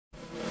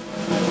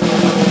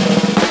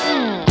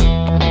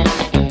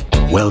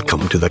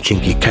Welcome to the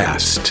Kinky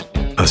Cast,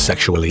 a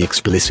sexually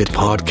explicit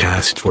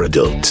podcast for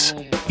adults.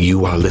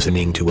 You are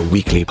listening to a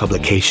weekly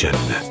publication,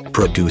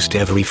 produced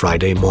every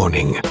Friday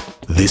morning.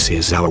 This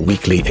is our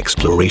weekly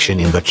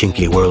exploration in the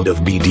kinky world of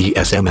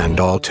BDSM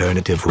and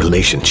alternative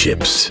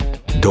relationships.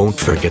 Don't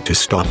forget to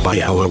stop by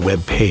our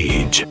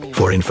webpage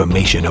for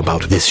information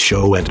about this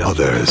show and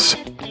others.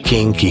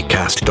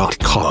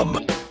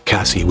 KinkyCast.com.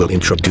 Cassie will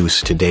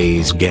introduce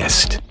today's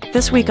guest.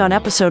 This week on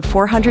episode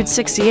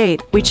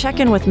 468, we check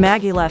in with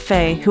Maggie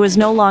LaFay, who is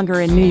no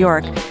longer in New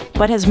York,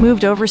 but has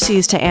moved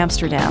overseas to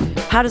Amsterdam.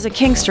 How does a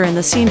kinkster in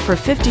the scene for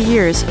 50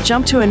 years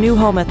jump to a new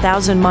home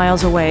 1,000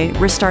 miles away,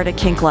 restart a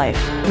kink life?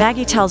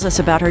 Maggie tells us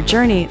about her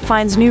journey,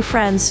 finds new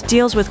friends,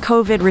 deals with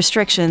COVID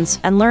restrictions,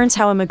 and learns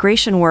how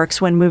immigration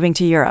works when moving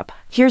to Europe.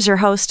 Here's your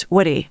host,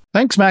 Woody.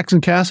 Thanks, Max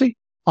and Cassie.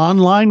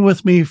 Online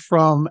with me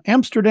from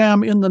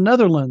Amsterdam in the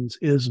Netherlands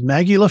is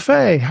Maggie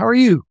LaFay. How are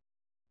you?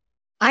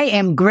 I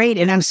am great,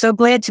 and I'm so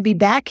glad to be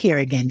back here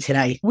again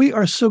tonight. We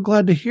are so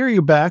glad to hear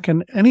you back.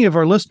 And any of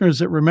our listeners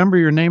that remember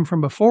your name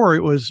from before,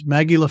 it was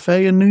Maggie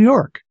LaFay in New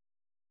York.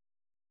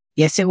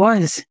 Yes, it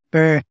was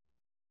for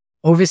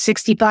over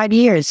 65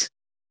 years.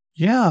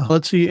 Yeah.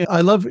 Let's see. I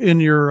love in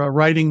your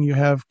writing, you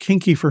have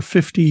kinky for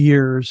 50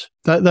 years.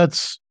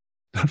 That's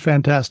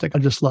fantastic. I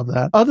just love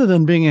that. Other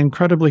than being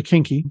incredibly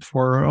kinky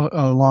for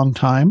a long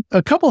time,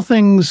 a couple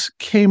things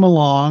came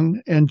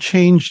along and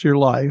changed your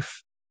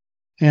life.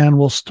 And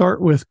we'll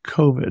start with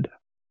COVID.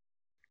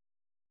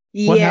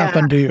 What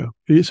happened to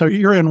you? So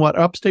you're in what,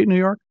 upstate New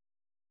York?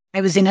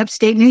 I was in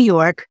upstate New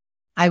York.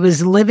 I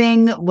was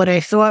living what I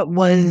thought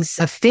was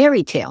a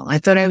fairy tale. I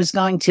thought I was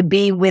going to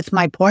be with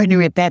my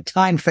partner at that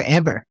time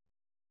forever.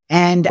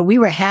 And we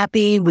were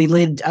happy. We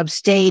lived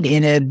upstate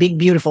in a big,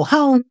 beautiful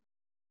home.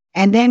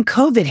 And then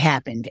COVID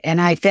happened, and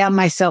I found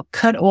myself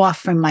cut off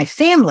from my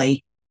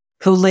family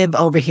who live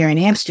over here in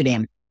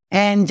Amsterdam.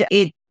 And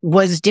it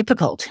was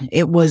difficult.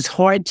 It was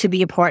hard to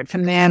be apart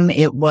from them.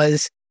 It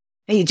was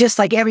just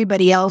like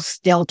everybody else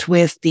dealt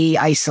with the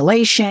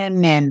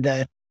isolation and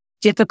the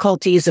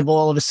difficulties of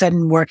all of a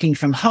sudden working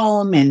from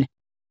home. And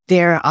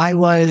there I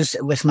was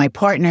with my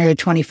partner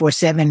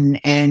 24/7,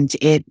 and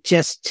it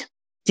just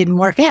didn't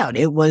work out.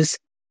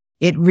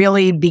 It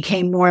really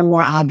became more and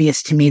more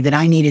obvious to me that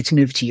I needed to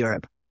move to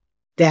Europe.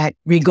 That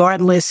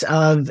regardless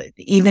of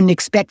even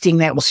expecting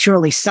that, well,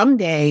 surely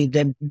someday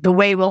the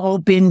way will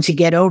open to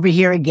get over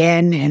here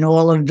again and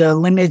all of the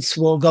limits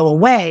will go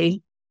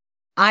away,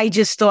 I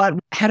just thought,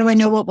 how do I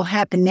know what will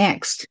happen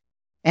next?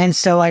 And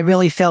so I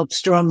really felt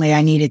strongly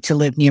I needed to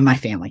live near my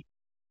family.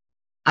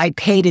 I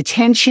paid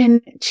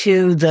attention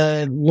to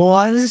the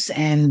laws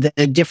and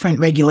the different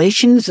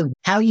regulations of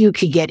how you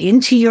could get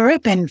into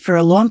Europe. And for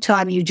a long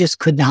time, you just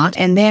could not.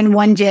 And then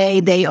one day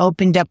they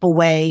opened up a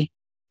way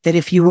that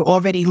if you were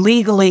already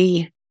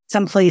legally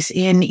someplace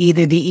in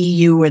either the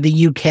EU or the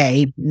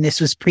UK, and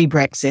this was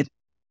pre-Brexit,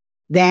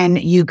 then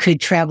you could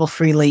travel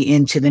freely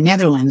into the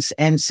Netherlands.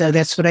 And so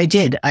that's what I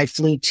did. I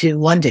flew to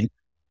London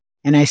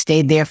and I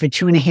stayed there for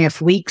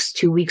 2.5 weeks,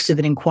 2 weeks of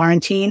it in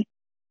quarantine.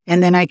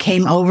 And then I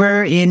came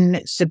over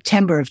in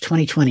September of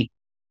 2020.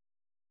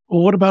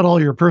 Well, what about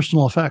all your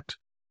personal effect?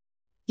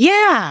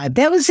 Yeah,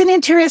 that was an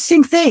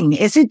interesting thing.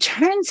 As it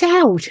turns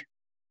out,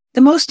 the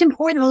most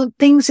important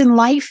things in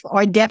life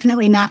are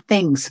definitely not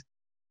things.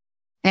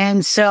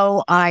 And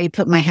so I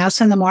put my house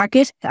on the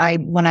market.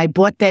 When I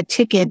bought that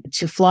ticket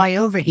to fly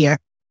over here,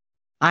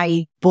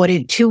 I bought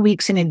it 2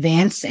 weeks in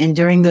advance. And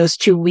during those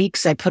 2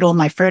 weeks, I put all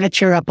my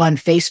furniture up on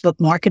Facebook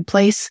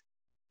Marketplace,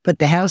 put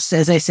the house,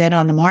 as I said,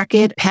 on the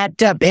market,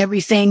 packed up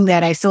everything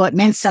that I thought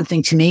meant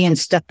something to me and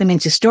stuck them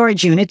into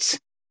storage units,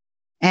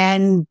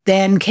 and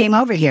then came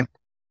over here.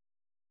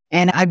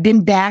 And I've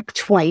been back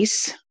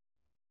twice.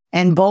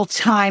 And both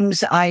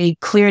times I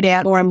cleared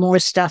out more and more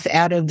stuff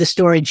out of the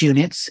storage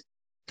units.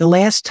 The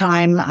last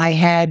time I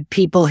had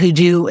people who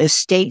do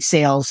estate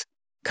sales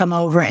come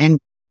over and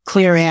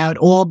clear out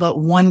all but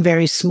one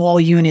very small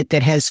unit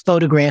that has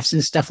photographs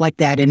and stuff like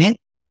that in it,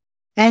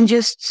 and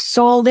just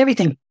sold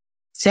everything.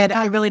 Said,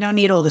 I really don't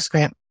need all this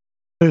crap.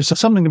 There's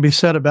something to be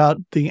said about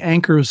the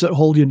anchors that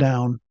hold you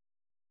down.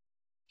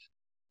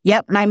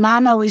 Yep. My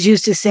mom always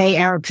used to say,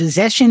 our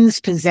possessions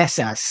possess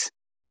us.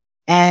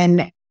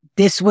 And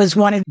this was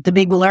one of the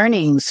big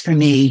learnings for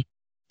me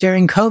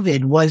during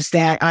COVID, was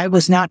that I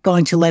was not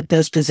going to let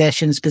those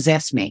possessions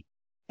possess me.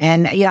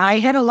 And yeah, I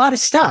had a lot of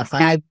stuff.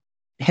 I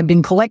had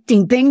been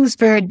collecting things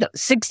for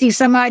 60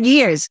 some odd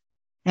years.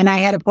 And I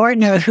had a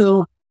partner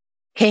who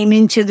came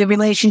into the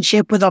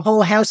relationship with a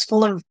whole house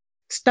full of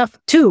stuff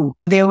too.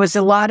 There was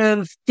a lot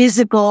of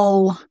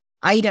physical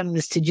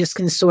items to just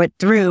sort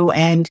through.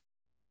 And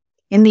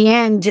in the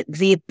end,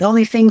 the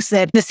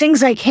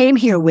things I came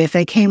here with,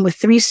 I came with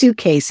 3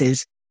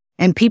 suitcases.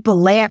 And people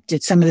laughed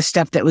at some of the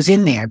stuff that was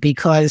in there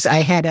because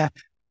I had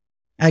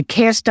a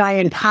cast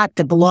iron pot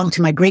that belonged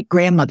to my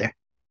great-grandmother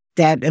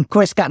that, of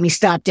course, got me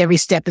stopped every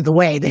step of the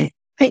way. They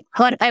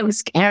thought I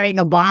was carrying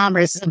a bomb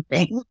or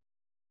something.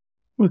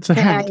 What's a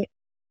hat?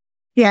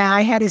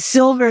 I had a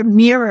silver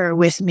mirror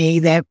with me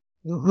that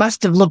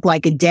must have looked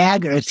like a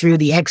dagger through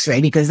the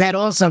x-ray because that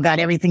also got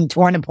everything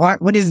torn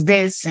apart. What is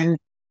this? And it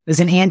was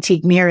an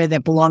antique mirror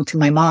that belonged to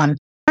my mom.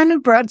 And I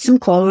brought some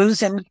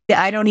clothes and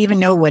I don't even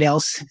know what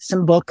else,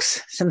 some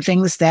books, some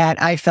things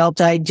that I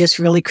felt I just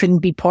really couldn't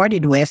be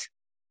parted with.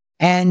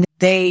 And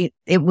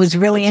it was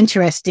really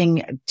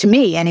interesting to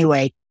me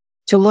anyway,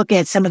 to look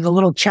at some of the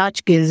little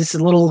tchotchkes,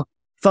 little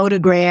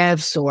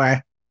photographs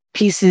or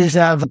pieces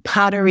of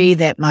pottery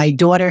that my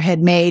daughter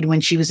had made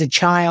when she was a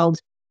child.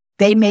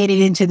 They made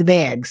it into the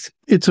bags.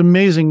 It's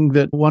amazing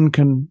that one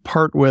can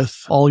part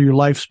with all your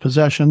life's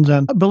possessions.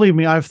 And believe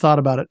me, I've thought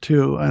about it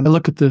too. And I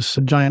look at this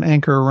giant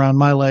anchor around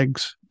my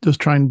legs, just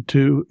trying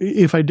to,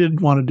 if I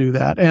did want to do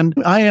that. And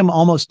I am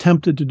almost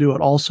tempted to do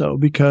it also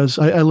because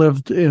I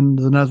lived in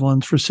the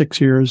Netherlands for 6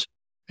 years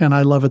and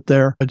I love it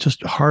there. It's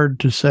just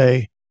hard to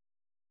say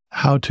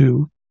how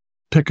to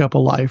pick up a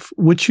life,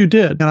 which you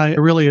did. And I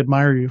really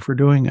admire you for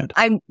doing it.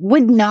 I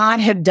would not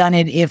have done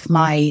it if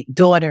my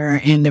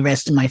daughter and the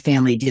rest of my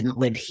family didn't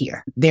live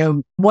here. There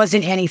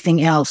wasn't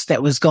anything else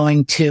that was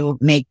going to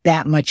make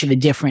that much of a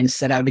difference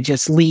that I would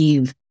just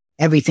leave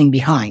everything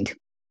behind.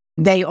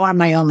 They are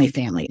my only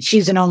family.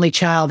 She's an only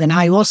child and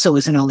I also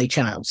was an only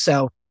child.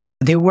 So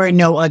there were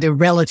no other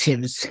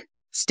relatives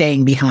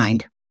staying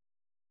behind.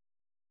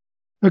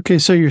 Okay,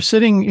 so you're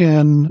sitting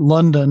in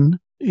London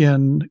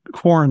in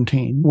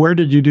quarantine. Where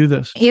did you do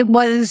this? It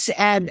was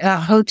at a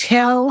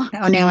hotel.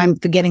 Oh, now I'm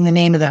forgetting the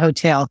name of the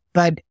hotel,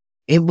 but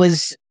it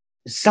was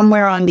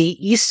somewhere on the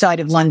east side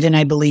of London,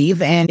 I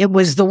believe. And it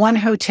was the one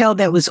hotel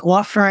that was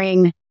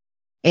offering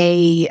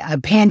a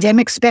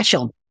pandemic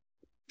special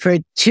for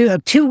a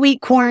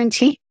 2-week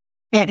quarantine.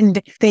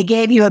 And they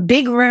gave you a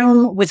big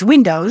room with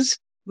windows,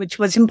 which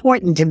was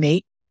important to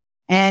me,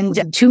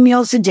 and 2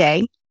 meals a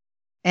day.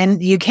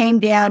 And you came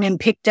down and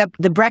picked up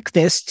the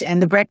breakfast,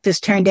 and the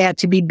breakfast turned out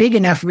to be big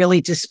enough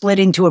really to split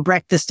into a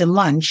breakfast and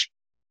lunch.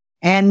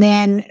 And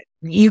then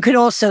you could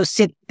also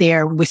sit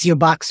there with your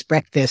box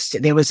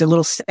breakfast. There was a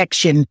little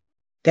section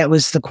that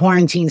was the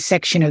quarantine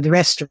section of the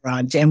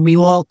restaurant, and we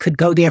all could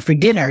go there for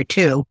dinner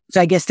too. So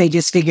I guess they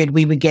just figured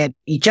we would get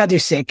each other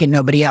sick and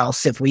nobody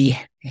else if we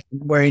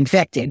were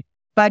infected.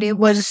 But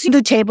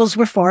the tables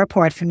were far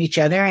apart from each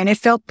other and it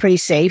felt pretty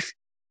safe.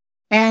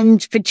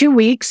 And for 2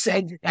 weeks,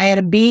 I had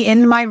to be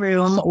in my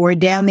room or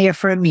down there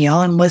for a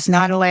meal and was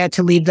not allowed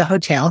to leave the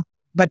hotel.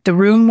 But the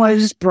room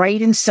was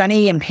bright and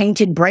sunny and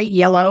painted bright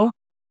yellow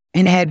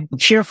and had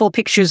cheerful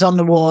pictures on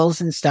the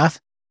walls and stuff.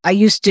 I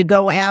used to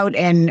go out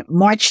and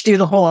march through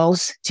the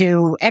halls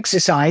to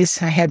exercise.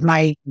 I had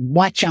my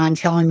watch on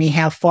telling me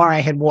how far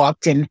I had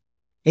walked. And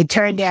it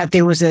turned out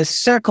there was a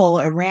circle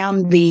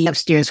around the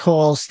upstairs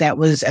halls that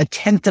was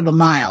 1/10 of a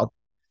mile.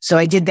 So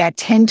I did that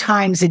 10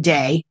 times a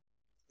day,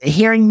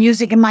 hearing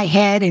music in my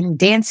head and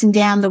dancing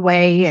down the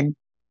way. And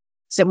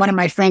so one of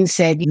my friends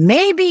said,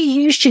 maybe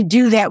you should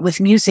do that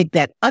with music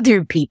that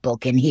other people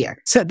can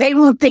hear, so they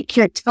won't think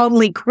you're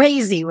totally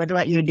crazy with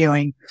what you're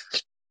doing,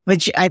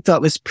 which I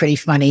thought was pretty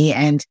funny.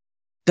 And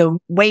the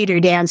waiter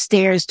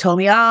downstairs told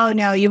me, oh,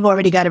 no, you've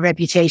already got a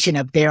reputation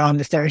up there on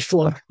the 3rd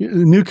floor.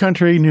 New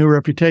country, new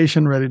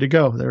reputation, ready to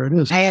go. There it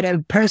is. I had a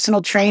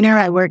personal trainer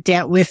I worked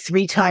out with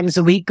 3 times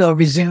a week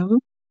over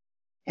Zoom.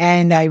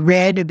 And I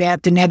read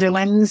about the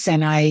Netherlands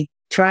and I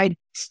tried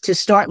to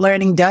start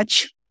learning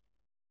Dutch,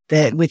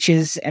 which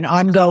is an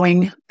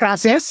ongoing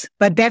process.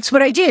 But that's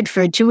what I did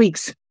for 2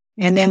 weeks.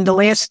 And then the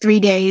last 3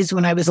 days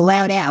when I was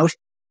allowed out,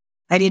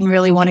 I didn't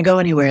really want to go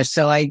anywhere.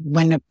 So I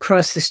went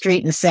across the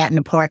street and sat in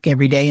the park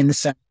every day in the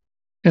sun.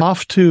 And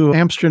off to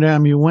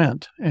Amsterdam you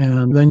went,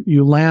 and then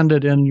you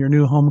landed in your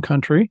new home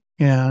country,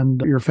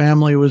 and your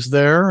family was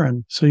there,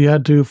 and so you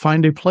had to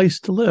find a place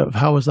to live.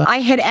 How was that? I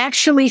had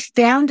actually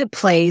found a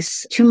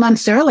place 2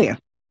 months earlier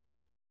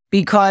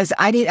because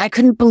I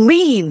couldn't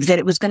believe that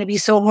it was going to be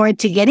so hard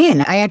to get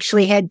in. I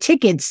actually had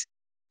tickets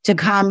to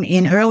come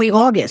in early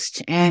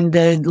August, and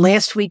the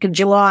last week of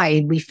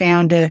July, we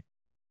found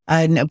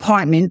an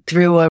apartment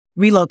through a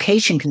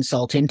relocation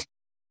consultant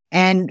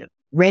and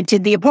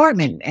rented the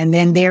apartment. And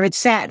then there it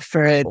sat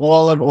for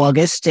all of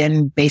August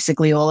and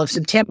basically all of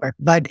September.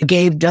 But it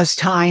gave us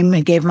time,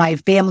 it gave my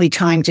family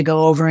time to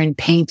go over and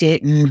paint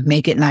it and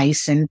make it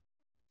nice. And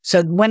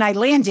so when I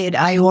landed,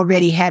 I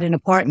already had an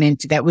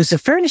apartment that was a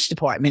furnished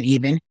apartment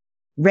even,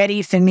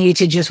 ready for me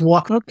to just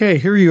walk. Okay,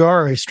 here you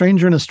are, a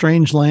stranger in a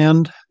strange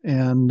land,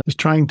 and just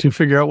trying to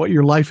figure out what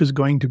your life is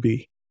going to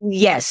be.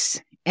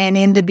 Yes. And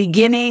in the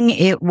beginning,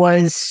 it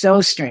was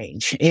so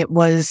strange.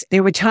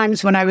 There were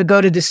times when I would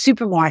go to the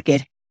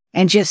supermarket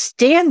and just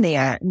stand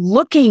there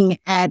looking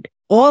at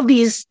all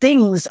these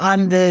things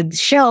on the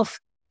shelf,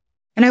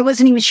 and I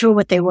wasn't even sure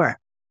what they were.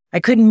 I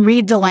couldn't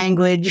read the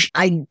language.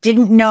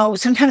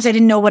 Sometimes I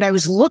didn't know what I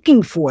was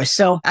looking for.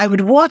 So I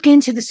would walk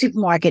into the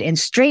supermarket and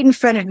straight in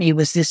front of me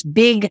was this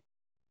big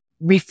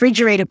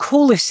refrigerator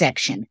cooler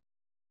section.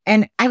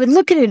 And I would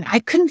look at it and I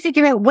couldn't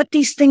figure out what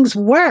these things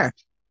were.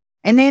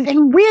 And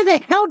where the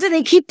hell do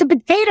they keep the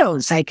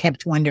potatoes? I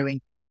kept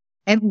wondering,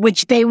 and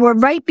which they were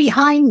right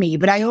behind me,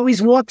 but I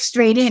always walked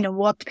straight in and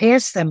walked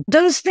past them.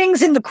 Those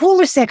things in the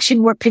cooler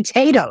section were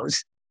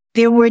potatoes.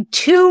 there were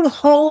 2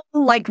 whole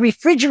like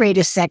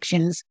refrigerator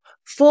sections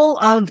full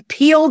of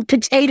peeled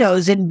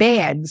potatoes in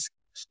bags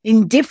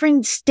in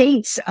different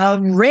states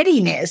of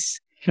readiness.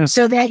 Yes.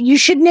 So that you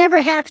should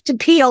never have to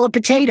peel a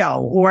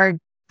potato or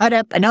cut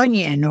up an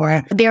onion,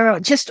 or there are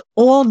just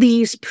all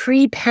these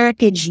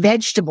pre-packaged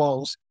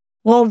vegetables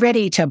all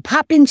ready to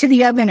pop into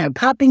the oven or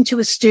pop into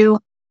a stew.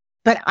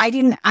 But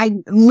I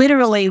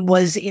literally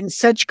was in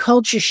such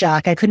culture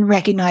shock. I couldn't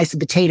recognize the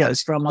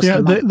potatoes for almost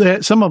a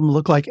month. Some of them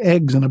look like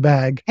eggs in a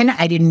bag. And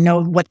I didn't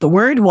know what the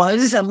word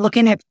was. I'm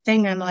looking at the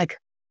thing and I'm like,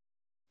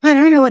 I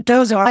don't know what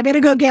those are. I better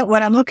go get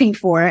what I'm looking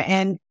for.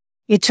 And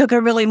it took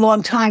a really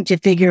long time to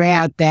figure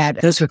out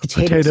that those were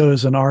potatoes. Potato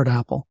is an art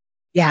apple.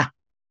 Yeah.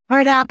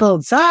 Hard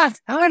apples. Hard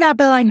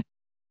apple.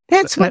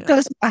 That's what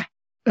those are.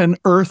 An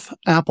earth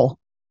apple.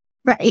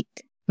 Right.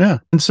 Yeah.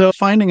 And so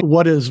finding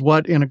what is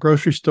what in a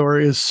grocery store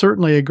is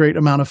certainly a great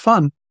amount of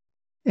fun.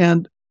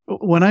 And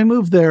when I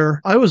moved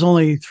there, I was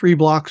only 3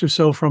 blocks or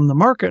so from the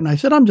market. And I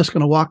said, I'm just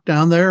going to walk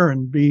down there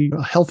and be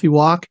a healthy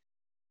walk.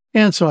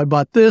 And so I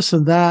bought this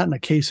and that and a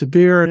case of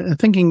beer, and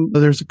thinking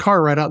there's a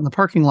car right out in the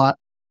parking lot.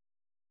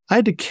 I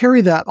had to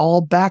carry that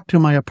all back to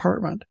my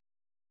apartment.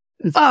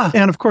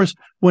 And of course,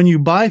 when you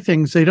buy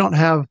things, they don't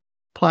have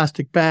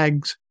plastic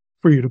bags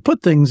for you to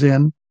put things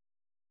in.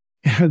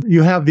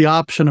 You have the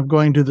option of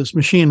going to this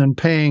machine and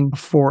paying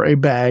for a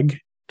bag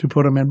to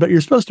put them in, but you're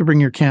supposed to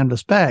bring your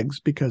canvas bags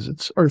because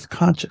it's earth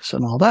conscious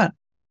and all that.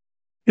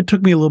 It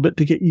took me a little bit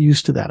to get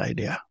used to that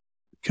idea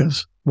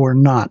because we're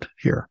not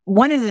here.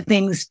 One of the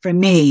things for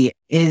me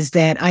is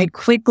that I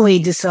quickly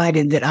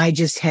decided that I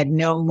just had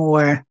no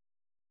more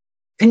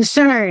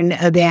concern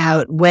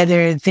about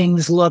whether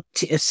things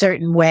looked a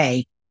certain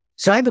way.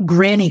 So I have a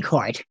granny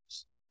cart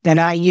that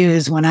I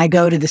use when I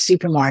go to the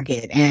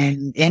supermarket,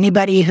 and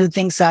anybody who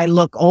thinks I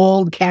look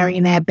old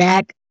carrying that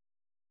bag,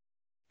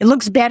 it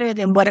looks better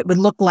than what it would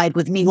look like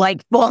with me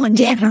like falling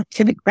down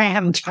to the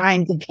ground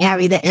trying to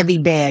carry the heavy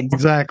bag.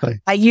 Exactly.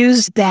 I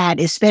use that,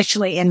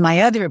 especially in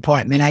my other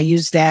apartment. I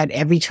used that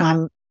every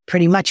time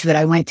pretty much that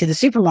I went to the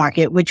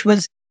supermarket, which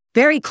was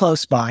very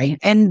close by.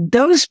 And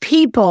those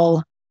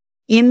people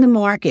in the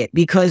market,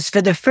 because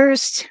for the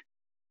first,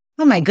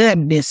 oh my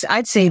goodness,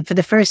 I'd say for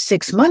the first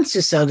 6 months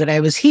or so that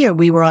I was here,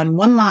 we were on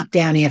one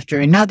lockdown after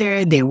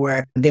another. There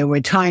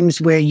were times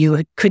where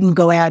you couldn't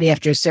go out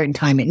after a certain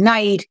time at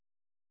night.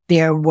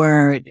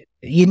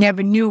 You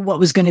never knew what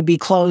was going to be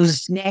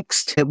closed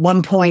next. At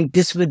one point,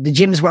 the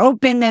gyms were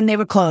open and they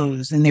were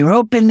closed, and they were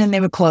open and they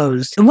were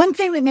closed. The one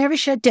thing that never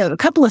shut down, a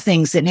couple of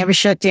things that never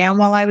shut down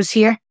while I was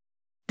here.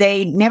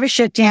 They never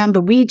shut down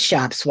the weed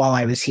shops while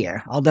I was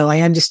here, although I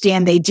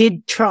understand they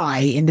did try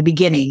in the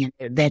beginning.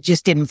 That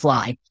just didn't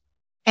fly.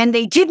 And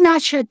they did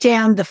not shut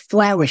down the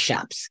flower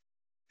shops.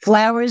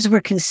 Flowers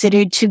were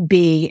considered to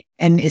be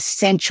an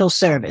essential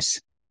service.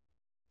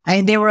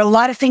 And there were a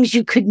lot of things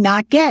you could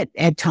not get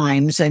at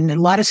times, and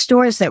a lot of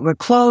stores that were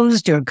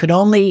closed or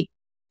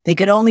they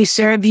could only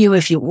serve you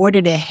if you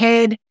ordered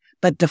ahead,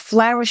 but the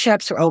flower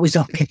shops were always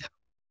open.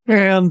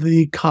 And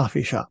the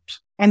coffee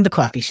shops. And the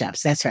coffee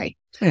shops, that's right.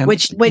 And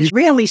which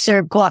rarely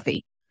serve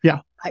coffee. Yeah.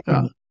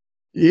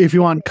 If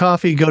you want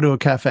coffee, go to a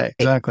cafe.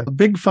 Exactly.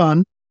 Big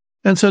fun.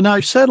 And so now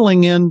you're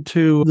settling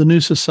into the new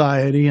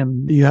society,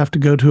 and you have to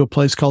go to a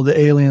place called the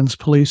Aliens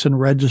Police and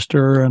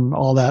register and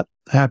all that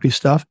happy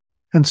stuff.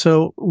 And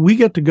so we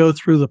get to go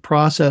through the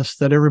process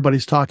that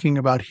everybody's talking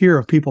about here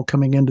of people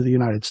coming into the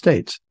United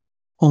States,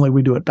 only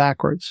we do it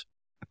backwards.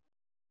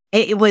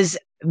 It was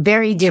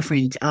very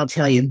different, I'll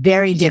tell you,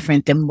 very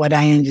different than what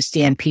I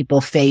understand people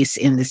face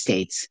in the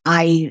States.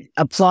 I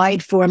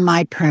applied for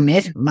my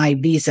permit, my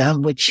visa,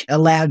 which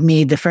allowed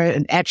me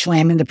actually,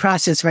 I'm in the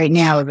process right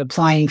now of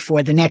applying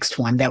for the next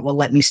one that will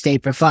let me stay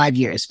for 5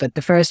 years. But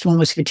the first one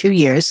was for 2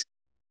 years.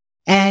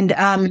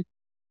 And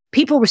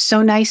people were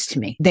so nice to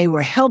me. They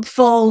were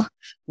helpful.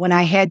 When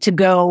I had to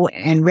go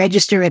and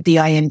register at the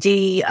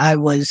IND, I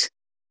was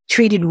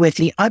treated with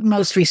the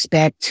utmost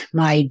respect.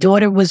 My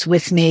daughter was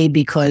with me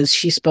because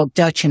she spoke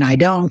Dutch and I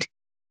don't.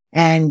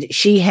 And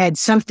she had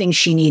something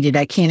she needed.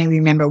 I can't even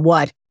remember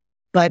what,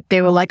 but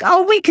they were like,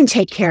 oh, we can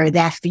take care of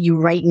that for you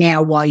right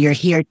now while you're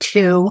here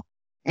too.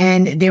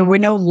 And there were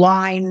no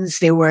lines.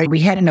 We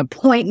had an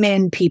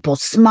appointment. People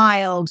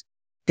smiled.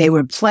 They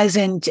were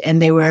pleasant,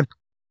 and they were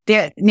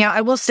there. Now I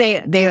will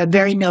say they are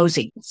very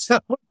nosy. So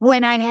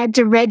when I had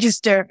to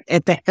register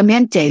at the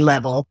Gemeente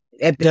level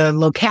at the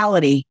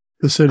locality,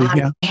 the city,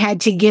 yeah. I had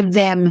to give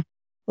them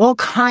all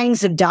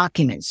kinds of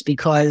documents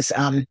because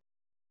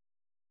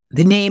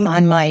the name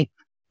on my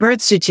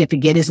birth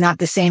certificate is not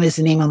the same as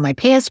the name on my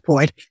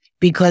passport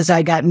because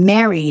I got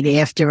married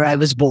after I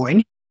was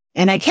born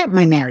and I kept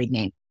my married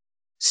name.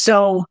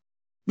 So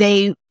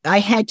I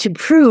had to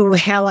prove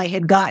how I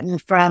had gotten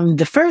from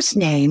the first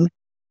name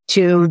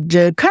to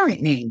the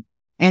current name.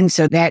 And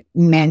so that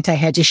meant I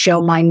had to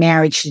show my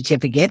marriage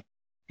certificate,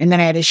 and then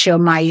I had to show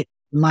my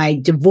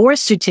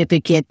divorce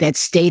certificate that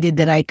stated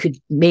that I could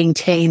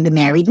maintain the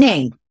married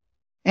name.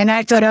 And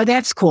I thought, oh,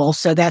 that's cool.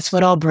 So that's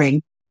what I'll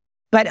bring.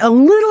 But a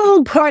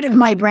little part of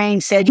my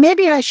brain said,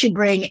 maybe I should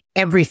bring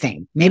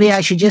everything. Maybe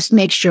I should just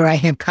make sure I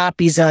have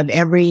copies of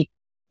every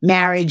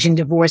marriage and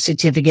divorce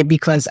certificate,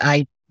 because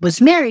I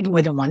was married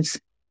more than once,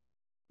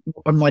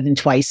 or more than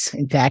twice,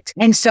 in fact.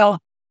 And so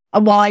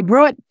while I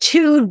brought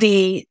to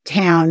the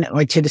town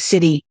or to the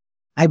city,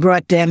 I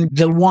brought them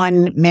the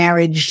one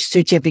marriage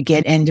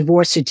certificate and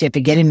divorce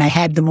certificate, and I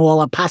had them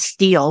all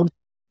apostilled,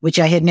 which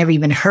I had never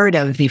even heard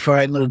of before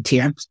I moved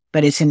here,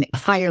 but it's a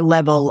higher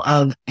level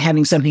of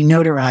having something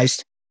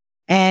notarized.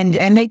 And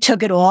they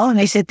took it all and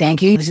they said,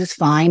 thank you, this is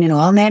fine and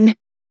all. And then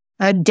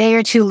a day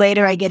or two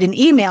later, I get an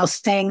email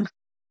saying,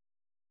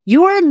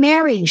 your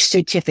marriage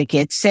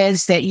certificate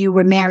says that you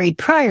were married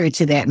prior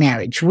to that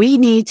marriage. We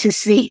need to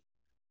see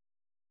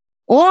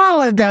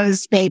all of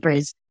those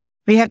papers.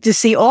 We have to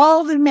see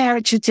all the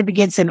marriage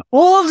certificates and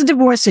all the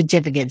divorce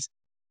certificates.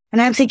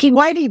 And I'm thinking,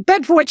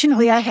 but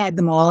fortunately I had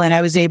them all and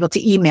I was able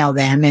to email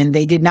them, and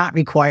they did not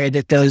require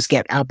that those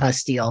get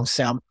apostilled.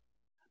 So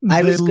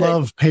they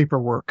love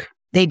paperwork.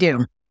 They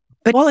do.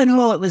 But all in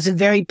all, it was a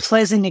very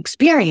pleasant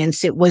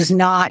experience. It was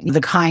not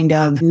the kind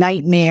of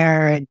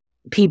nightmare,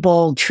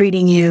 people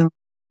treating you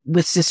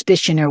with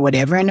suspicion or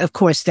whatever. And of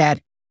course,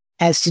 that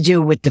has to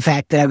do with the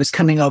fact that I was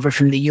coming over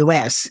from the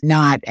U.S.,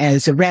 not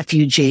as a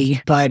refugee,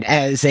 but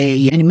as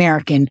an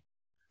American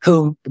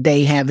who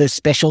they have a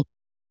special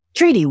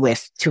treaty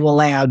with to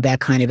allow that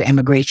kind of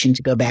immigration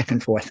to go back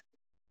and forth.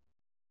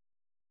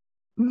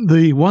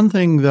 The one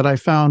thing that I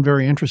found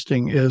very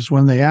interesting is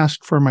when they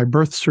asked for my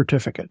birth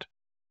certificate,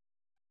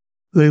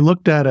 they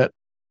looked at it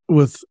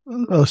with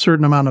a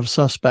certain amount of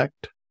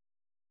suspect,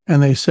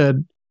 and they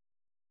said,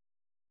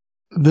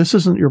 this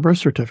isn't your birth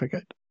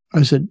certificate.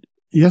 I said,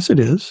 yes, it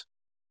is.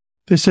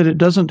 They said, it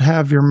doesn't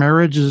have your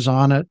marriages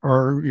on it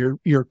or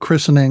your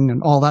christening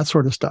and all that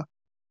sort of stuff.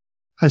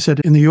 I said,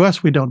 in the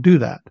U.S., we don't do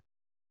that.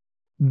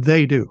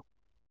 They do.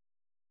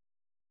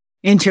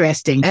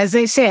 Interesting. As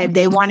I said,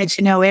 they wanted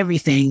to know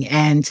everything.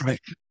 And right.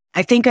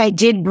 I think I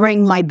did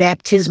bring my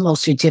baptismal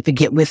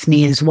certificate with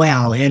me as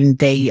well.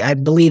 And I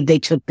believe they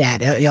took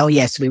that. Oh,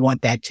 yes, we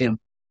want that too.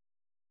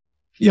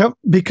 Yep,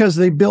 because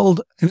they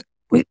build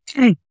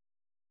an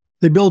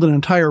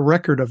entire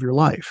record of your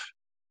life.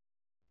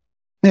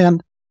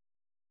 And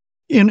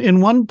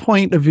in one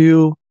point of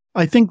view,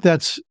 I think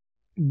that's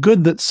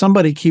good that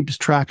somebody keeps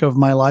track of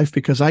my life,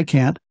 because I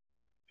can't.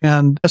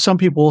 And some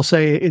people will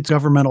say it's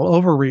governmental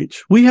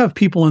overreach. We have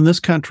people in this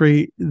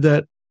country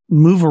that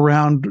move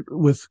around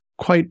with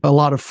quite a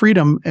lot of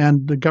freedom,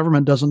 and the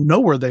government doesn't know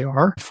where they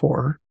are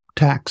for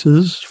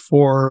taxes,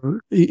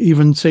 for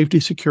even safety,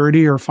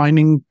 security, or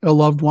finding a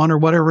loved one or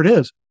whatever it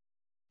is.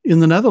 In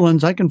the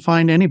Netherlands, I can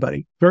find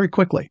anybody very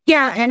quickly.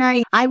 Yeah, and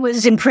I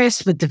was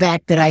impressed with the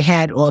fact that I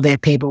had all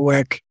that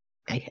paperwork.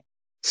 I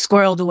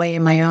squirreled away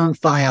in my own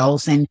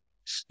files. And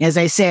as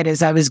I said,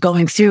 as I was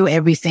going through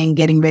everything,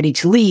 getting ready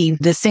to leave,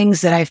 the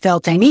things that I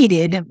felt I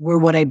needed were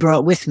what I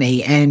brought with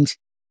me. And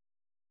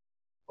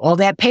all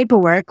that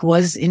paperwork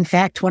was, in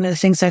fact, one of the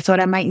things I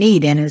thought I might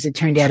need. And as it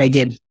turned out, I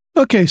did.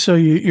 Okay, so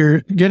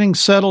you're getting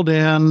settled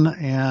in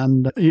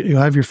and you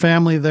have your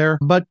family there.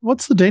 But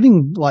what's the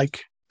dating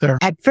like there?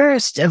 At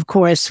first, of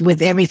course,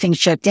 with everything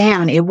shut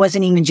down, it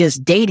wasn't even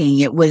just dating.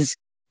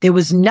 There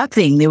was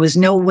nothing. There was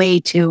no way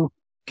to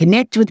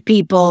connect with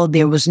people.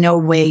 There was no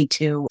way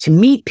to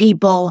meet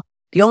people.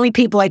 The only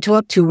people I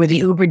talked to were the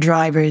Uber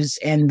drivers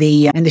and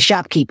the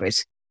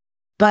shopkeepers.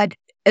 But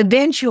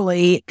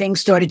eventually things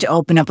started to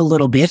open up a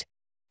little bit,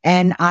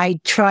 and I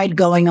tried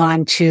going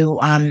on to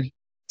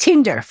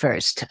Tinder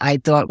first. I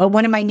thought, well,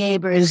 one of my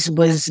neighbors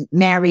was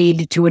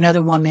married to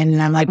another woman,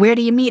 and I'm like, where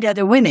do you meet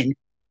other women?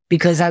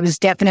 Because I was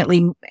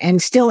definitely,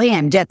 and still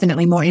am,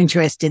 definitely more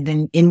interested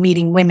in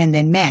meeting women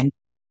than men.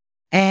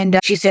 And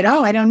she said,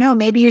 oh, I don't know,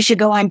 maybe you should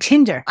go on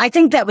Tinder. I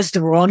think that was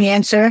the wrong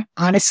answer,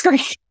 honestly.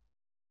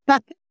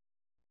 But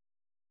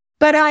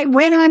I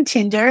went on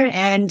Tinder,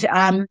 and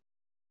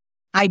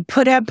I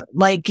put up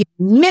like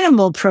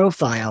minimal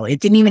profile. It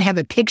didn't even have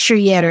a picture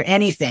yet or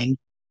anything.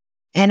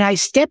 And I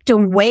stepped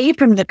away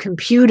from the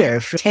computer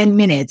for 10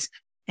 minutes,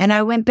 and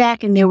I went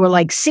back, and there were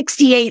like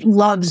 68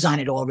 loves on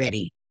it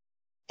already.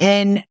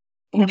 And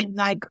I'm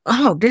like,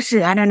 oh,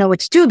 I don't know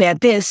what to do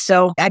about this.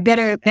 So I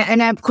better,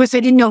 and of course I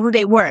didn't know who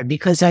they were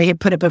because I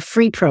had put up a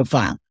free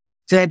profile.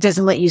 So that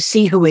doesn't let you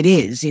see who it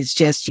is. It's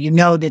just, you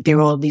know that there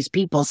are all these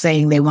people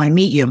saying they want to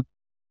meet you.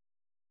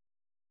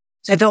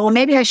 So I thought, well,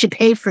 maybe I should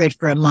pay for it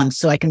for a month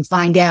so I can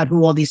find out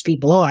who all these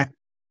people are.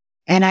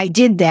 And I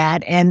did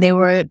that, and they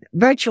were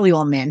virtually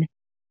all men,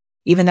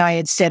 even though I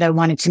had said I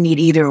wanted to meet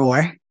either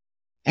or.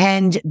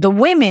 And the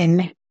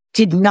women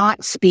did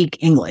not speak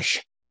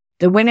English.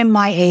 The women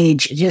my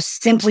age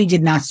just simply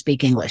did not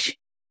speak English.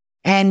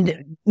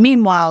 And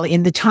meanwhile,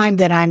 in the time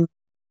that I'm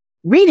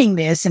reading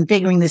this and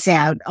figuring this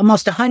out,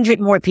 almost 100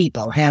 more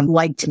people have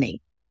liked me.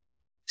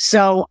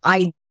 So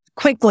I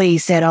quickly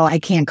said, oh, I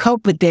can't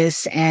cope with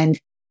this. And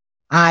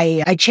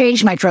I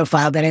changed my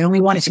profile that I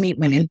only wanted to meet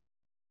women.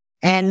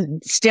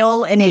 And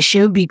still an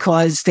issue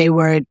because they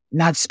were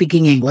not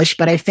speaking English.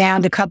 But I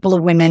found a couple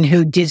of women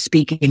who did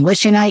speak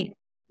English, and I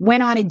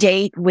went on a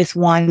date with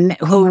one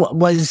who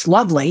was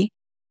lovely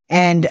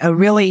and a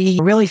really,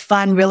 really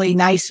fun, really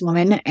nice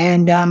woman.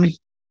 And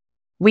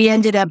we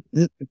ended up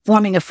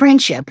forming a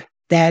friendship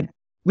that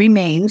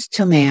remains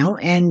till now.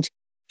 And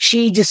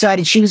she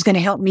decided she was going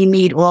to help me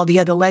meet all the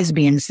other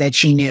lesbians that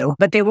she knew,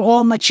 but they were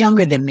all much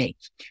younger than me.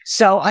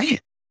 So I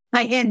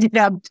ended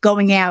up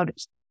going out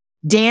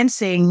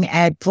dancing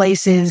at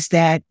places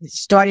that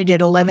started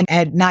at 11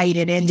 at night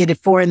and ended at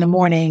 4 a.m.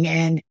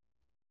 And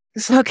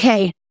it's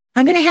okay.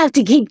 I'm going to have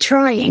to keep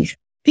trying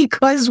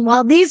because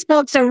while these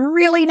folks are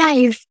really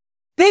nice,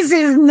 this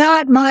is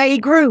not my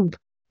group.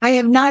 I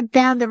have not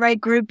found the right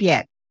group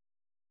yet.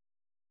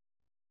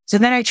 So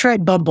then I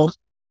tried Bumble.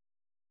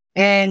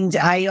 And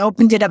I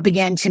opened it up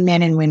again to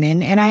men and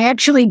women. And I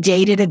actually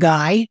dated a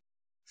guy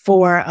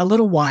for a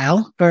little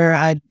while, for,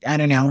 I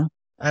don't know,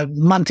 a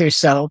month or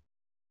so.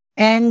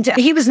 And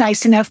he was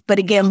nice enough, but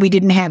again, we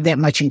didn't have that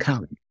much in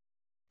common.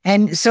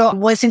 And so I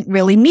wasn't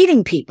really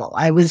meeting people.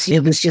 It was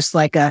just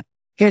like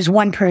here's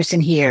one person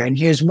here and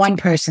here's one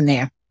person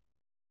there.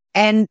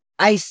 And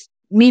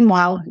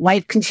meanwhile,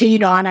 life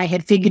continued on. I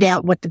had figured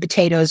out what the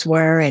potatoes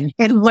were and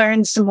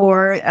learned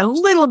a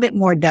little bit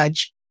more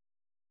Dutch.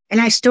 And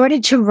I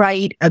started to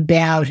write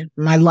about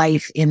my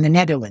life in the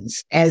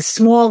Netherlands. As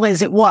small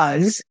as it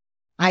was,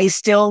 I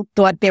still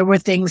thought there were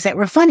things that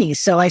were funny.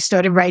 So I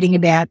started writing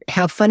about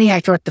how funny I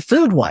thought the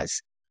food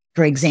was,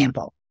 for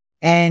example,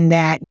 and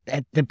that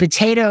the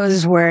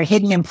potatoes were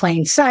hidden in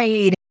plain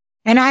sight.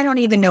 And I don't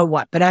even know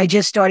what, but I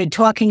just started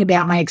talking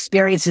about my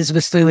experiences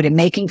with food and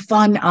making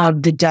fun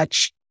of the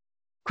Dutch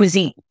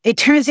cuisine. It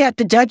turns out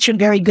the Dutch are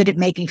very good at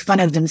making fun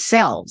of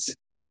themselves.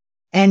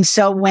 And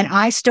so when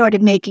I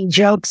started making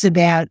jokes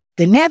about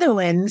the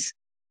Netherlands,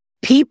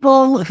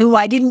 people who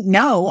I didn't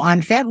know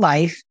on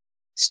FetLife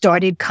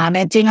started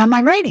commenting on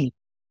my writing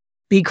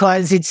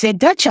because it said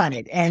Dutch on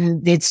it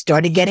and it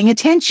started getting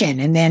attention.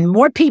 And then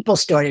more people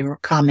started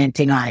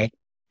commenting on it.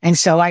 And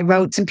so I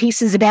wrote some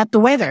pieces about the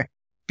weather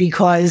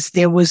because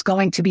there was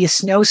going to be a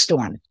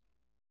snowstorm.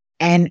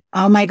 And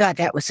oh my God,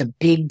 that was a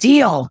big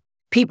deal.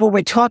 People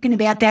were talking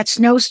about that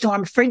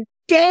snowstorm for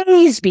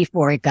days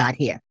before it got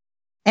here.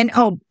 And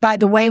oh, by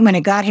the way, when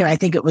it got here, I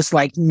think it was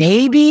like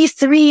maybe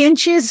 3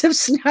 inches of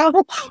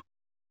snow.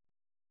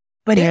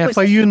 But yeah,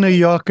 for you New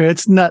Yorker,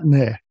 it's nothing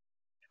there.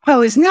 Oh,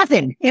 it was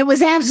nothing. It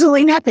was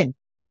absolutely nothing.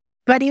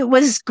 But it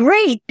was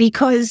great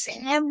because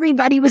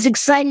everybody was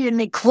excited and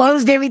they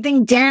closed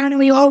everything down and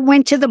we all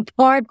went to the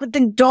park with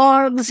the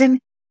dogs and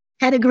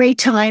had a great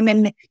time.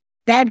 And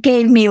that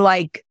gave me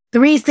like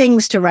 3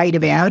 things to write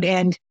about.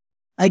 And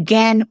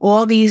again,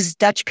 all these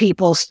Dutch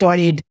people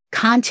started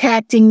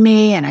contacting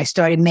me and I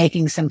started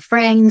making some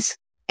friends.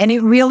 And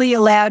it really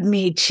allowed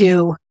me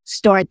to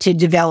start to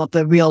develop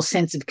a real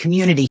sense of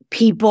community.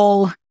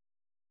 People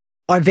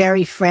are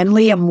very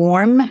friendly and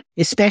warm,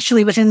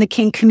 especially within the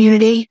kink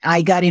community.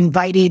 I got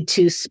invited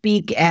to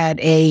speak at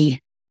an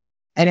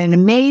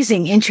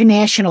amazing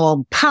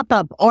international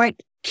pop-up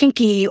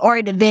kinky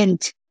art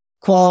event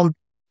called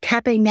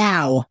Cape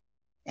Now.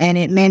 And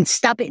it meant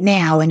Stop It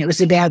Now. And it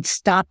was about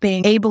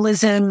stopping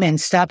ableism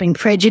and stopping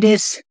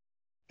prejudice.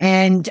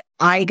 And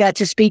I got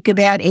to speak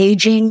about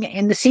aging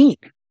in the scene.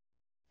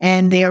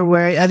 And there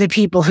were other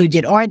people who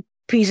did art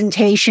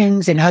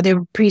presentations and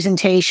other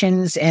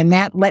presentations. And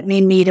that let me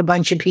meet a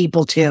bunch of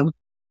people too.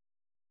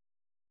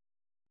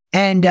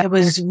 And it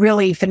was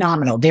really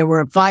phenomenal. There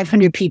were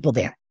 500 people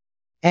there.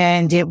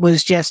 And it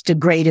was just a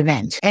great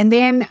event. And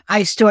then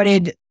I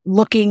started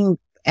looking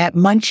at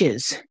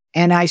munches.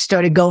 And I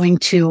started going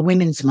to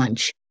Women's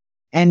Munch.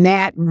 And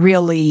that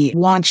really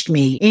launched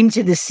me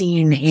into the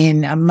scene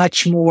in a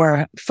much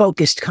more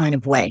focused kind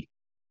of way.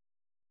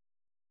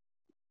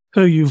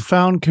 So you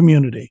found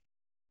community.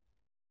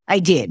 I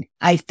did.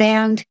 I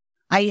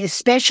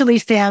especially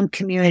found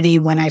community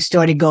when I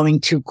started going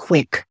to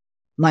Quick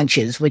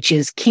Munches, which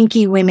is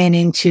kinky women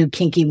into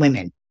kinky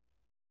women.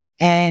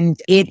 And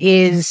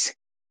it's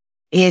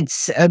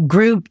a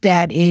group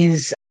that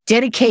is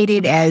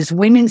dedicated as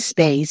women's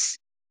space,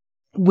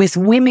 with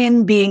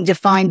women being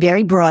defined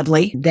very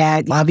broadly,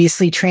 that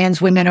obviously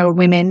trans women are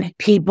women,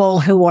 people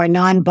who are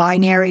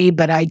non-binary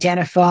but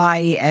identify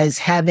as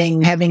having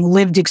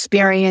lived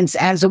experience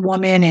as a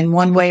woman in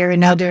one way or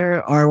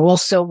another are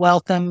also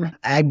welcome.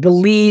 I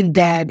believe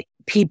that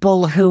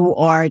people who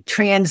are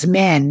trans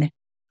men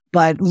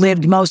but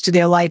lived most of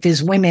their life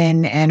as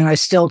women and are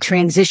still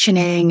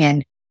transitioning,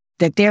 and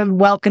that they're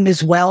welcome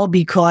as well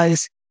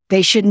because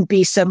they shouldn't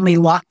be suddenly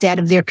locked out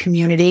of their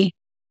community.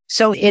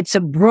 So it's a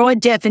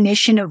broad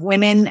definition of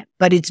women,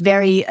 but it's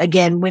very,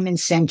 again,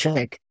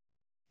 women-centric.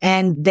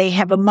 And they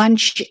have a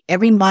munch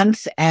every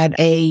month at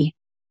a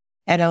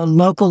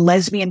local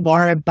lesbian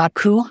bar at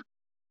Baku.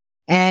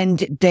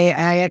 And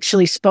I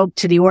actually spoke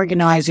to the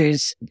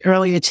organizers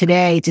earlier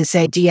today to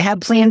say, do you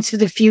have plans for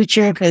the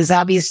future? Because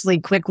obviously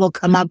Quick will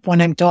come up when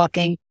I'm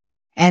talking.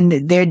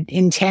 And they're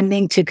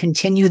intending to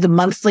continue the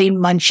monthly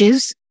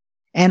munches.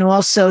 And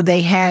also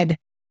they had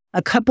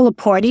a couple of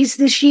parties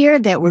this year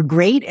that were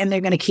great, and they're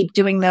going to keep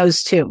doing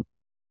those too.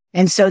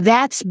 And so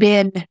that's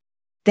been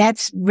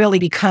that's really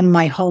become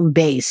my home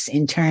base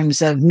in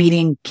terms of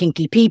meeting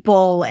kinky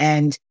people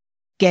and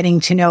getting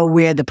to know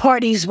where the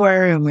parties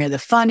were and where the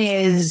fun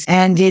is.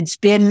 And it's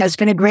been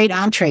a great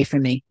entree for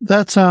me.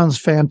 That sounds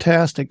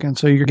fantastic. And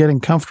so you're getting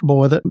comfortable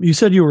with it. You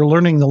said you were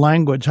learning the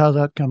language. How's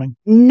that coming?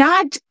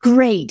 Not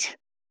great.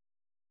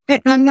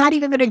 I'm not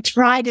even going to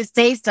try to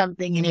say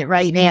something in it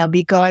right now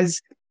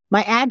because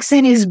my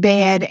accent is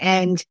bad.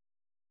 And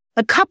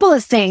a couple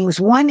of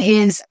things. One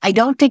is I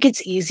don't think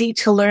it's easy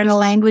to learn a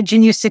language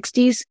in your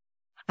 60s.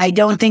 I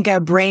don't think our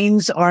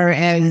brains are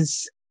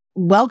as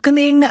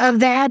welcoming of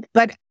that,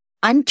 but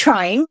I'm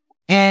trying,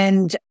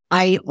 and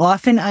I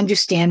often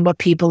understand what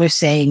people are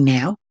saying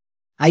now.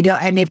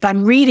 And if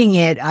I'm reading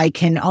it, I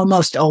can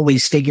almost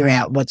always figure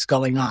out what's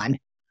going on.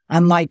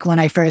 Unlike when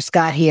I first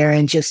got here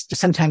and just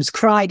sometimes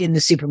cried in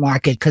the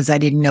supermarket because I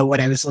didn't know what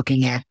I was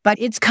looking at. But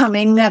it's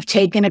coming. I've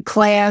taken a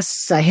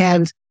class.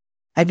 I've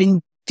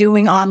been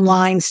doing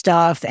online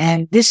stuff,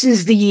 and this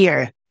is the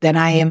year that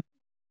I am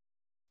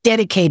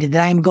dedicated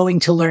that I'm going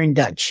to learn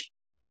Dutch.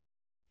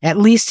 At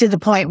least to the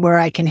point where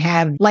I can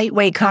have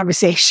lightweight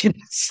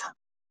conversations.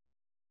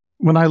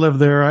 When I lived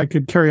there, I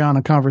could carry on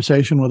a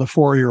conversation with a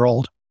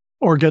 4-year-old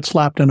or get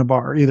slapped in a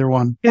bar, either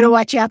one. You gotta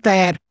watch out for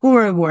that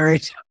whore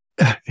word.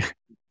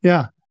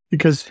 Yeah,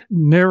 because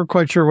never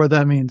quite sure what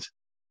that means.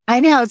 I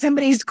know.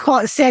 Somebody's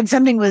said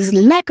something was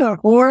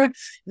lekker whore,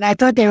 and I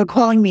thought they were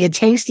calling me a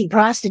tasty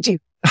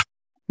prostitute.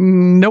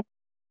 Nope,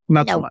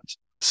 not so much.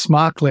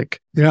 Smakelijk.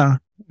 Yeah.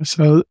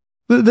 So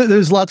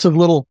there's lots of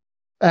little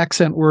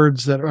accent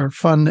words that are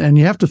fun, and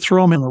you have to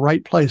throw them in the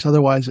right place.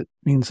 Otherwise, it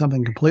means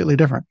something completely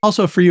different.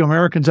 Also, for you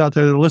Americans out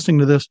there that are listening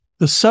to this,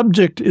 the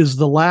subject is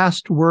the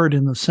last word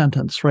in the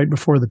sentence right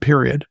before the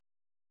period.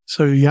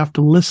 So you have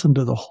to listen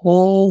to the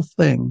whole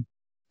thing,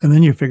 and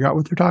then you figure out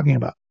what they're talking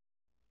about.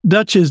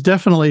 Dutch is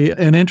definitely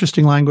an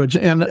interesting language,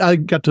 and I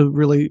got to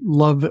really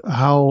love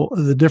how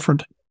the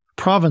different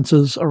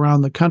provinces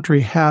around the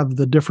country have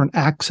the different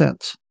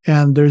accents.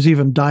 And there's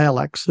even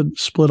dialects that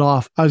split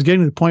off. I was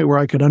getting to the point where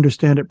I could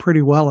understand it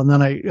pretty well. And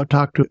then I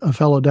talked to a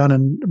fellow down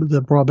in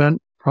the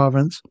Brabant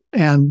province,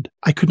 and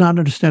I could not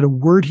understand a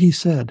word he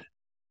said.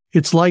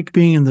 It's like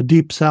being in the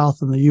deep south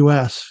in the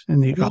U.S.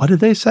 And you go, what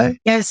did they say?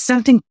 There's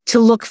something to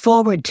look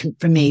forward to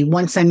for me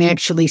once I'm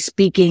actually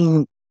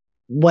speaking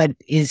what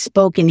is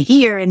spoken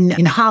here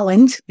in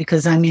Holland,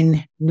 because I'm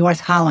in North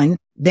Holland.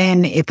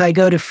 Then if I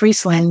go to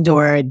Friesland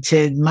or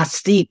to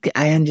Maastricht,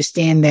 I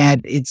understand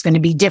that it's going to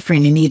be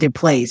different in either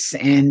place.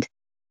 And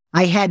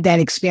I had that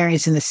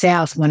experience in the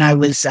South when I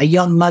was a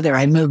young mother.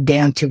 I moved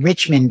down to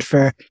Richmond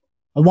for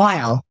a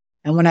while.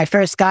 And when I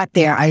first got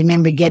there, I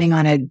remember getting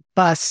on a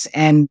bus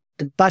and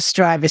the bus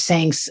driver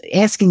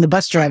asking the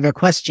bus driver a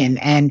question,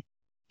 and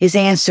his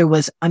answer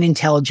was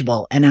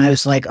unintelligible. And I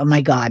was like, oh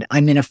my God,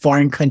 I'm in a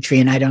foreign country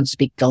and I don't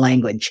speak the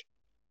language.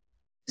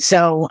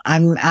 So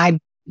I'm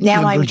here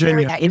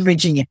in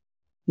Virginia.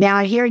 Now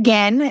I'm here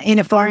again in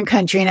a foreign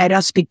country and I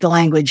don't speak the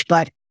language,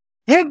 but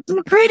they're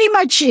pretty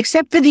much,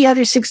 except for the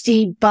other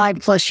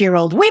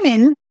 65-plus-year-old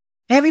women,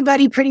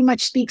 everybody pretty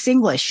much speaks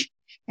English.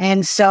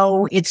 And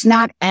so it's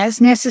not as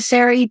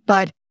necessary,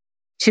 but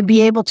to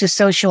be able to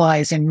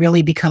socialize and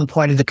really become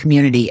part of the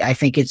community, I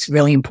think it's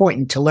really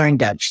important to learn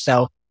Dutch.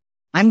 So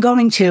I'm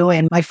going to,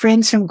 and my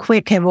friends from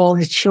Quick have all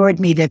assured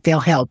me that they'll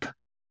help.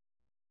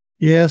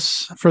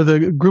 Yes, for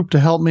the group to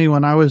help me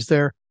when I was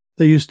there,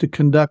 they used to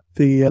conduct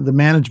the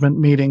management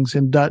meetings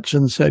in Dutch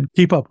and said,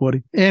 keep up,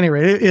 Woody.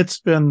 Anyway, it's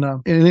been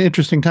an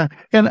interesting time.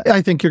 And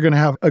I think you're going to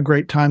have a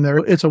great time there.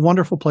 It's a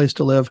wonderful place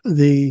to live.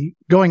 The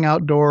going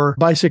outdoor,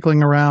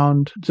 bicycling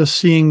around, just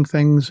seeing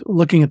things,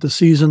 looking at the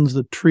seasons,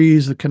 the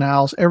trees, the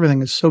canals,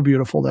 everything is so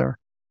beautiful there.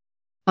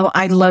 Oh,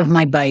 I love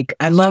my bike.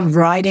 I love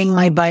riding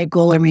my bike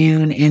all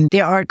around. And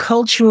there are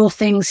cultural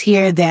things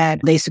here that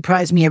they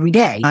surprise me every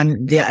day.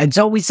 It's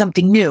always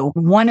something new.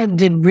 One of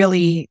the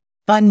really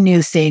fun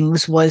new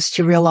things was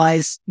to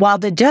realize while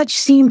the Dutch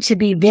seem to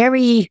be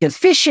very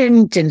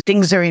efficient and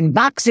things are in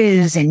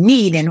boxes and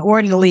neat and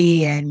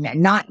orderly and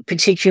not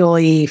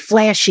particularly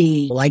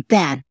flashy like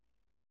that,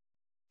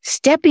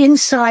 step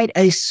inside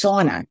a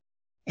sauna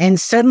and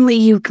suddenly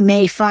you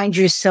may find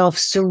yourself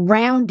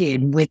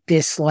surrounded with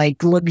this like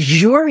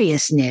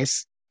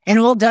luxuriousness and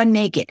all done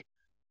naked.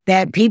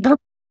 That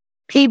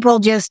people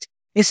just,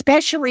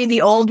 especially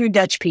the older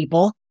Dutch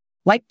people,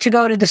 like to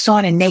go to the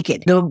sauna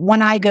naked. The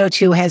one I go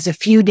to has a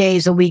few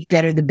days a week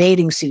that are the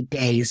bathing suit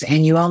days,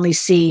 and you only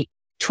see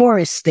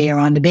tourists there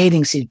on the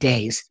bathing suit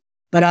days.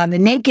 But on the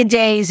naked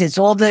days, it's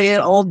all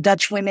the old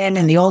Dutch women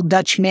and the old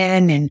Dutch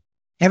men, and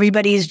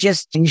everybody's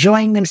just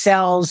enjoying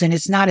themselves. And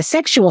it's not a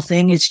sexual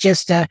thing. It's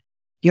just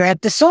you're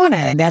at the sauna,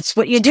 and that's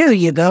what you do.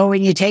 You go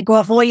and you take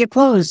off all your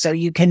clothes so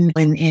you can,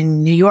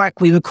 in New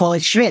York, we would call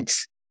it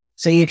schwitz.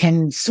 So you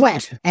can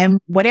sweat, and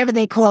whatever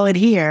they call it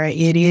here,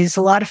 it is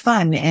a lot of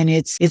fun. And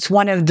it's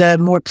one of the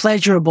more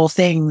pleasurable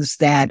things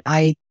that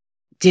I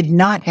did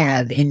not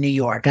have in New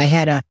York. I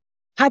had a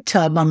hot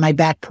tub on my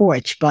back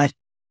porch, but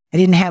I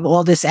didn't have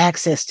all this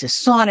access to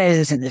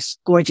saunas and this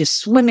gorgeous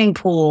swimming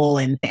pool.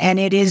 And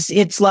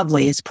it's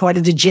lovely. It's part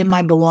of the gym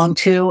I belong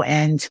to.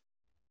 And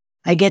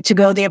I get to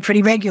go there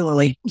pretty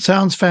regularly.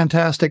 Sounds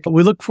fantastic.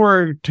 We look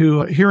forward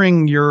to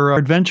hearing your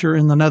adventure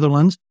in the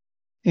Netherlands.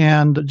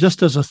 And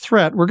just as a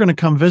threat, we're going to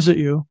come visit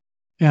you,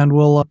 and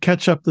we'll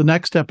catch up the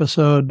next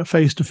episode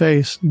face to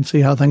face and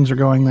see how things are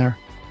going there.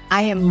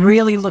 I am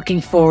really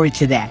looking forward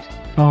to that.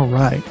 All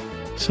right.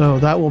 So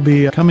that will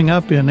be coming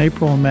up in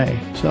April and May.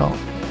 So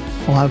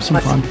we'll have some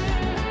fun.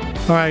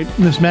 All right,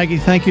 Miss Maggie,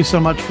 thank you so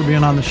much for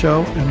being on the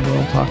show, and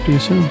we'll talk to you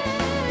soon.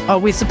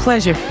 Always a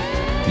pleasure.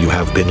 You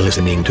have been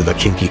listening to the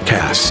Kinky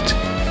Cast.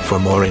 For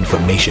more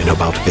information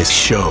about this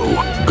show,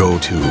 go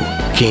to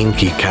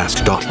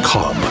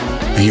kinkycast.com.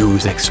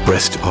 Views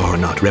expressed are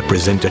not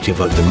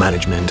representative of the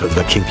management of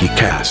the Kinky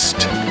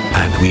Cast,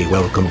 and we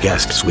welcome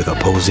guests with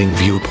opposing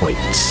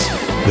viewpoints.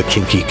 The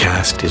Kinky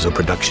Cast is a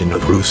production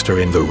of Rooster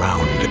in the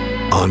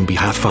Round. On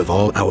behalf of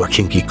all our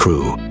kinky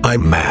crew,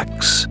 I'm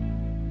Max.